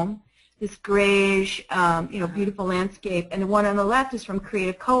Home, this grayish, beautiful landscape, and the one on the left is from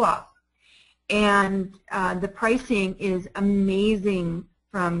Creative Co-op. And the pricing is amazing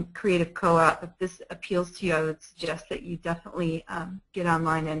from Creative Co-op. If this appeals to you, I would suggest that you definitely get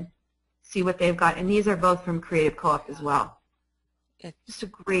online and see what they've got. And these are both from Creative Co-op as well. It's just a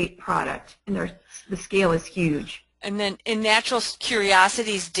great product, and the scale is huge. And then in Natural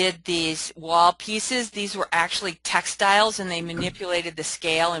Curiosities did these wall pieces. These were actually textiles, and they manipulated the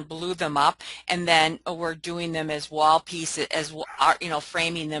scale and blew them up, and then we're doing them as wall pieces, as art,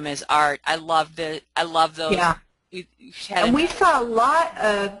 framing them as art. I love those. Yeah. And we saw a lot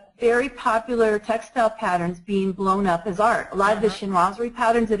of very popular textile patterns being blown up as art. A lot of the chinoiserie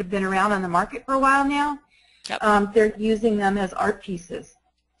patterns that have been around on the market for a while now. Yep. They're using them as art pieces.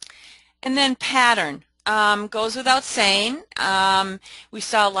 And then pattern. Goes without saying. We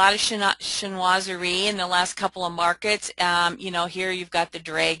saw a lot of chinoiserie in the last couple of markets. Here you've got the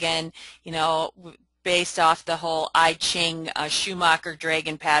dragon, based off the whole I Ching Schumacher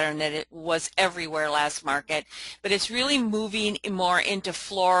dragon pattern that it was everywhere last market. But it's really moving more into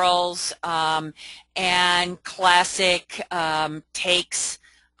florals and classic takes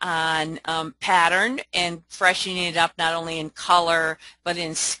on pattern and freshening it up not only in color but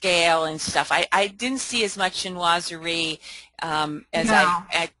in scale and stuff. I didn't see as much chinoiserie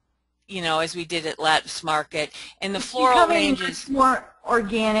as we did at last market. And the floral ranges more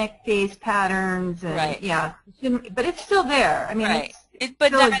organic based patterns and right. Yeah, but it's still there. I mean, right.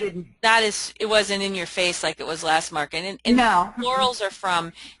 It wasn't in your face like it was last market. And no. Florals are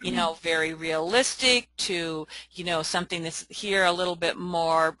from, very realistic to, something that's here a little bit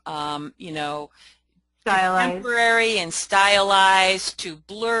more, Stylized. contemporary and stylized to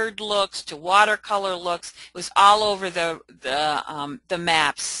blurred looks to watercolor looks. It was all over the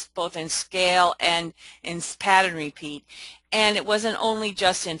maps, both in scale and in pattern repeat. And it wasn't only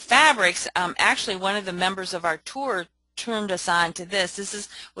just in fabrics. Actually, one of the members of our tour turned us on to this.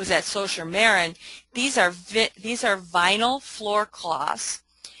 Was at Social Marin. These are vinyl floor cloths,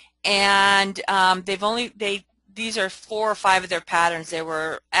 and these are 4 or 5 of their patterns. They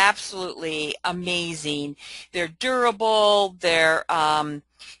were absolutely amazing. They're durable. They're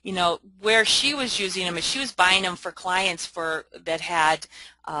you know, where she was using them is she was buying them for clients that had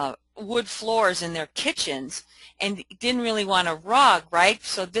wood floors in their kitchens and didn't really want a rug, right?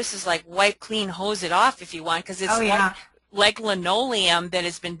 So this is like wipe clean, hose it off if you want, because it's like linoleum that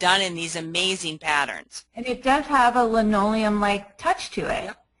has been done in these amazing patterns. And it does have a linoleum-like touch to it.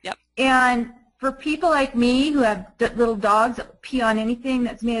 Yep. Yep. And for people like me who have little dogs that pee on anything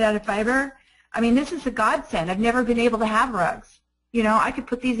that's made out of fiber, I mean, this is a godsend. I've never been able to have rugs. You know, I could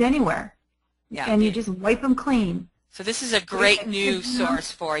put these anywhere. Yeah. And you just wipe them clean. So this is a great new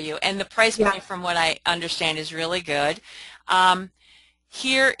source for you. And the price point, from what I understand, is really good.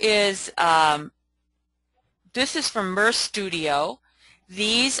 Here is, this is from Mer Studio.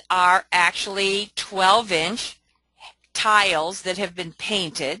 These are actually 12-inch tiles that have been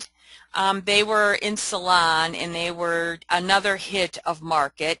painted. They were in Salon, and they were another hit of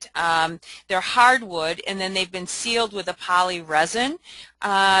market. They're hardwood, and then they've been sealed with a poly resin.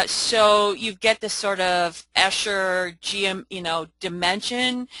 So you get this sort of Escher,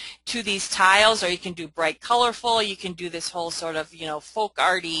 dimension to these tiles, or you can do bright colorful. You can do this whole sort of, folk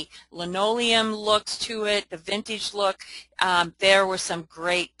arty linoleum looks to it, the vintage look. There were some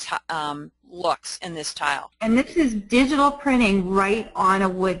great looks in this tile. And this is digital printing right on a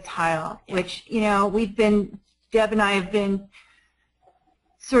wood tile, which, Deb and I have been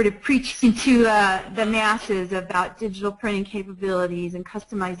sort of preaching to the masses about digital printing capabilities and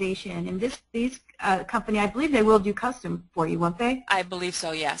customization. And these company, I believe they will do custom for you, won't they? I believe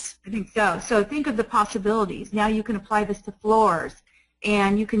so, yes. I think so. So think of the possibilities. Now you can apply this to floors,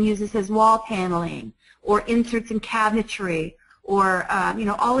 and you can use this as wall paneling or inserts in cabinetry, or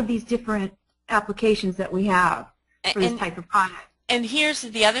all of these different applications that we have for this type of product. And here's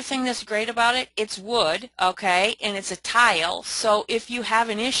the other thing that's great about it. It's wood, okay, and it's a tile. So if you have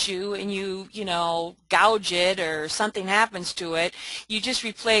an issue and you gouge it or something happens to it, you just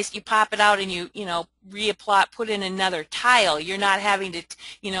you pop it out and you reapply, put in another tile. You're not having to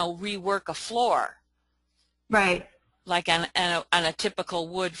rework a floor. Right. Like on a typical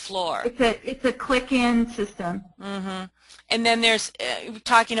wood floor. It's a click-in system. Mm-hmm. And then there's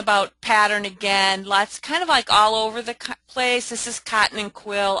talking about pattern again. Lots, kind of like all over the place. This is Cotton and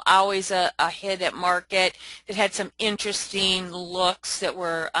Quill, always a hit at market. It had some interesting looks that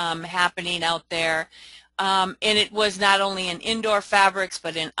were happening out there. And it was not only in indoor fabrics,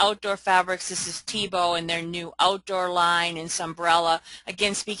 but in outdoor fabrics. This is Tebow and their new outdoor line in Sunbrella.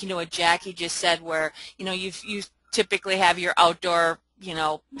 Again, speaking to what Jackie just said, where you typically have your outdoor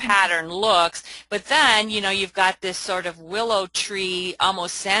pattern looks, but then you've got this sort of willow tree,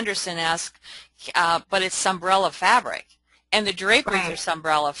 almost Sanderson-esque, but it's Sunbrella fabric, and the draperies are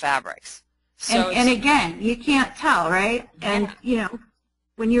Sunbrella fabrics. So and again, you can't tell, right? And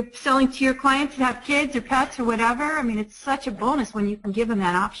when you're selling to your clients that have kids or pets or whatever, I mean, it's such a bonus when you can give them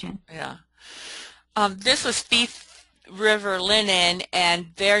that option. Yeah. This was Thief River Linen and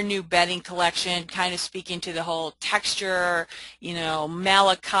their new bedding collection, kind of speaking to the whole texture,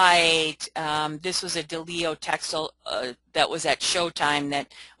 malachite. This was a DeLeo textile that was at Showtime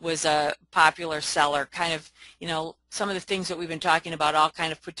that was a popular seller. Kind of, some of the things that we've been talking about all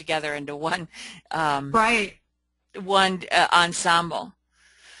kind of put together into one ensemble.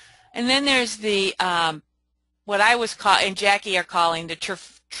 And then there's the what I was and Jackie are calling the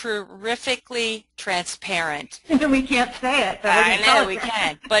terrifically transparent. We can't say it. I know we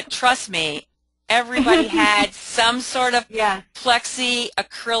can't, but trust me, everybody had some sort of plexi,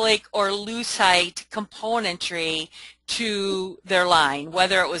 acrylic, or lucite componentry to their line,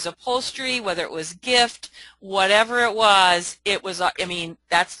 whether it was upholstery, whether it was gift, whatever it was, I mean,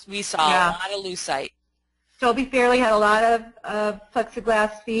 we saw a lot of lucite. Toby Fairley had a lot of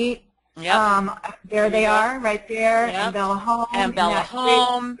plexiglass feet. Yep. There they are, right there. Yep. And Bella Home. And Bella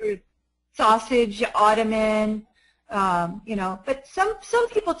Home. Sausage, ottoman, but some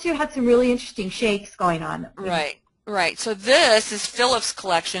people too had some really interesting shakes going on. Right. So this is Phillips'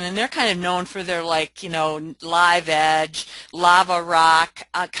 collection, and they're kind of known for their live edge, lava rock,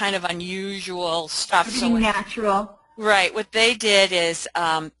 kind of unusual stuff. So natural. Right. What they did is,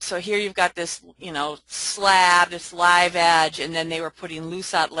 so here you've got this, slab, this live edge, and then they were putting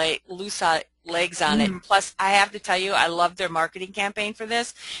lucite legs on it. Plus, I have to tell you, I love their marketing campaign for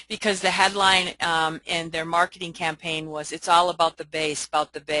this, because the headline in their marketing campaign was, "It's all about the base,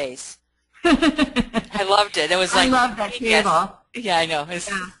 about the base." I loved it. It was I like, love that yes. table. Yeah, I know. It's,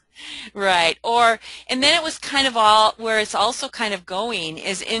 Yeah. right. And then it was kind of where it's also kind of going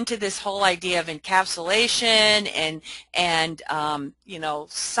is into this whole idea of encapsulation and you know,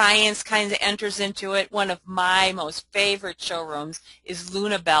 science kind of enters into it. One of my most favorite showrooms is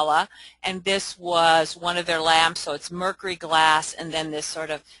Luna Bella, and this was one of their lamps, so it's mercury glass and then this sort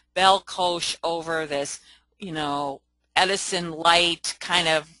of belle coche over this, you know, Edison light kind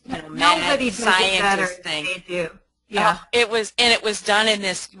of, you know, mad Nobody does it better scientist than thing. they do. Yeah. It was done in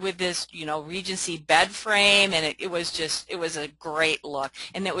this with this, you know, Regency bed frame, and it was a great look,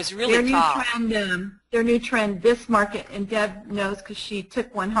 and it was really tall. Their new trend this market, and Deb knows because she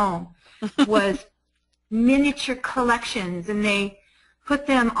took one home, was miniature collections, and they put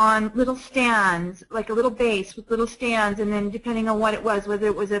them on little stands, like a little base with little stands, and then depending on what it was, whether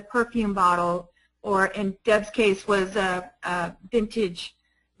it was a perfume bottle or in Deb's case was a vintage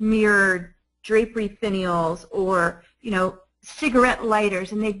mirrored drapery finials, or, you know, cigarette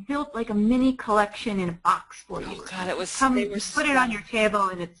lighters, and they built like a mini collection in a box for you. Oh God, it was. Come, put it on your table,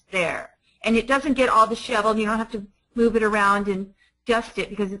 and it's there, and it doesn't get all disheveled. You don't have to move it around and dust it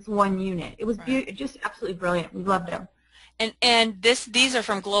because it's one unit. It was just absolutely brilliant. We loved them. And these are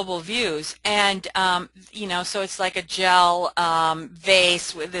from Global Views, and you know, so it's like a gel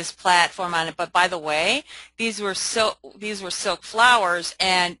vase with this platform on it. But by the way, these were silk flowers,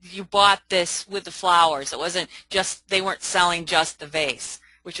 and you bought this with the flowers. It wasn't just, they weren't selling just the vase,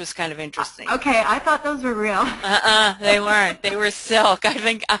 which was kind of interesting. Okay, I thought those were real. They weren't. They were silk. I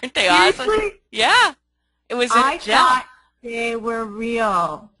think, aren't they Seriously? awesome? Yeah, it was in a gel. I thought they were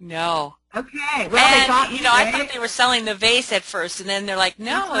real. No. Okay, well, they got me, you know, right? I thought they were selling the vase at first, and then they're like,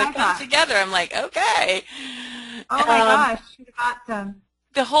 no, it comes together. I'm like, okay. Oh my gosh, should have got some.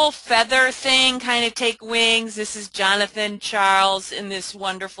 The whole feather thing, kind of take wings. This is Jonathan Charles in this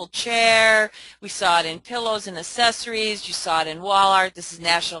wonderful chair. We saw it in pillows and accessories. You saw it in wall art. This is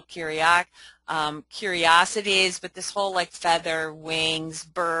National Curiosities, but this whole like feather, wings,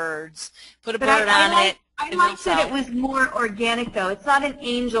 birds, put a bird on it. I liked that it was more organic, though. It's not an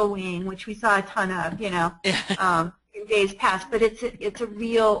angel wing, which we saw a ton of, you know, in days past, but it's a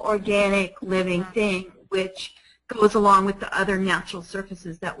real organic living thing, which goes along with the other natural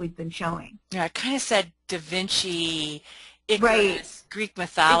surfaces that we've been showing. Yeah, it kind of said Da Vinci, Icarus, Greek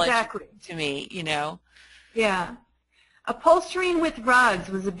mythology to me, you know. Yeah. Upholstering with rugs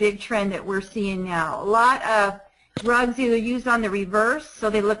was a big trend that we're seeing now. A lot of rugs either used on the reverse, so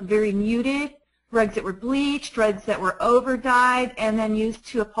they look very muted, rugs that were bleached, rugs that were over-dyed, and then used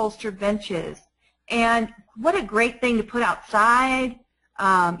to upholster benches. And what a great thing to put outside,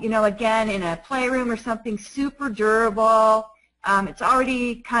 you know, again, in a playroom or something, super durable. It's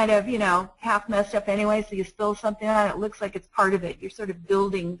already kind of, you know, half messed up anyway, so you spill something on it, it looks like it's part of it. You're sort of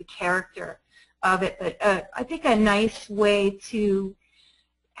building the character of it. But I think a nice way to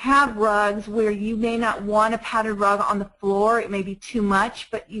have rugs where you may not want a patterned rug on the floor, it may be too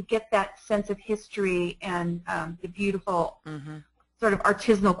much, but you get that sense of history and the beautiful sort of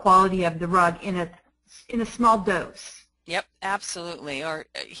artisanal quality of the rug in a small dose. Yep, absolutely. Or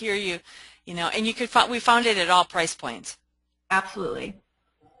here you know, and you could we found it at all price points. Absolutely.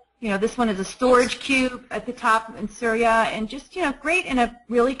 You know, this one is a storage cube at the top in Syria, and just, you know, great in a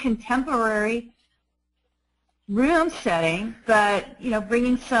really contemporary room setting, but, you know,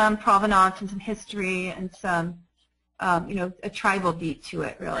 bringing some provenance and some history and some, you know, a tribal beat to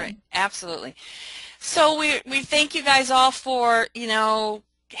it, really. Right, absolutely. So we thank you guys all for, you know,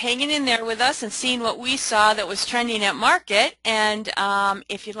 hanging in there with us and seeing what we saw that was trending at market. And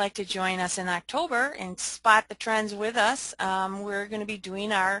if you'd like to join us in October and spot the trends with us, we're going to be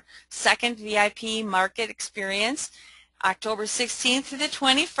doing our second VIP market experience, October 16th to the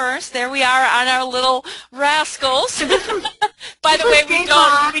 21st. There we are on our little rascals. By the way,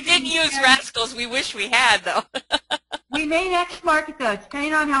 we didn't use rascals. We wish we had, though. We may next market, though,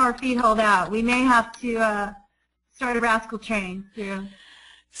 depending on how our feet hold out. We may have to start a rascal train too.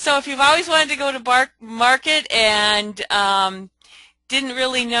 So if you've always wanted to go to market and didn't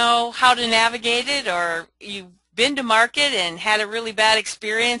really know how to navigate it, or you've been to market and had a really bad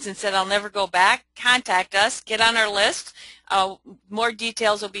experience and said, I'll never go back, contact us, get on our list. More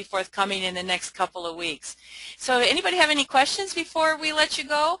details will be forthcoming in the next couple of weeks. So anybody have any questions before we let you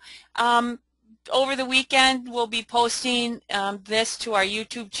go? Over the weekend, we'll be posting this to our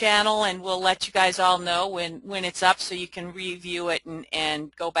YouTube channel, and we'll let you guys all know when it's up so you can review it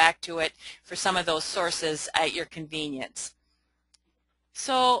and go back to it for some of those sources at your convenience.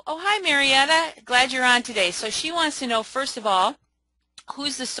 So, oh, hi, Marietta. Glad you're on today. So she wants to know, first of all,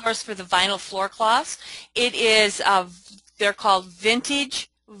 who's the source for the vinyl floor cloths? It is, they're called Vintage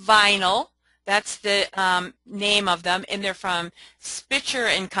Vinyl. That's the name of them, and they're from Spitzer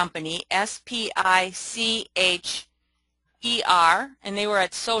and Company, Spicher, and they were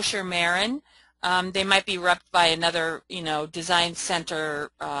at Socher Marin. They might be repped by another, design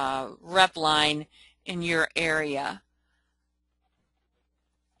center rep line in your area.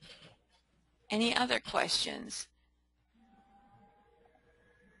 Any other questions?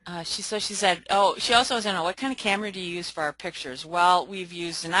 She said, oh, she also wants to know, what kind of camera do you use for our pictures? Well, we've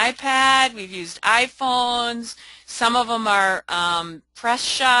used an iPad, we've used iPhones. Some of them are press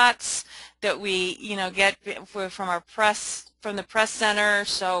shots that we, get from our from the press center.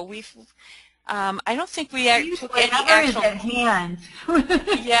 So we've, I don't think we took any actual. At hand.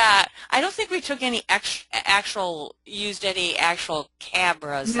 Yeah, I don't think we took any used any actual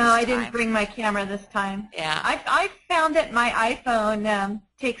cameras. No, I didn't bring my camera this time. Yeah. I found that my iPhone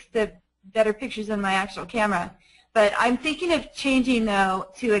takes the better pictures than my actual camera. But I'm thinking of changing, though,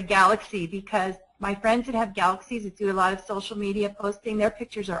 to a Galaxy because my friends that have Galaxies that do a lot of social media posting, their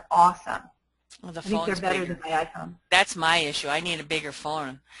pictures are awesome. Well, the I think they're better bigger than my iPhone. That's my issue. I need a bigger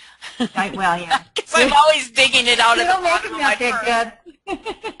phone. Well, yeah. Because I'm always digging it out of the bottom of my purse.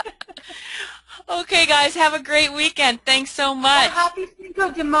 Okay, guys, have a great weekend. Thanks so much. Well, happy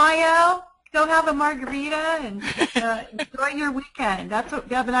Cinco de Mayo. Go have a margarita and enjoy your weekend. That's what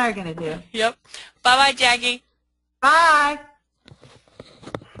Deb and I are going to do. Yep. Bye-bye, Jackie. Bye.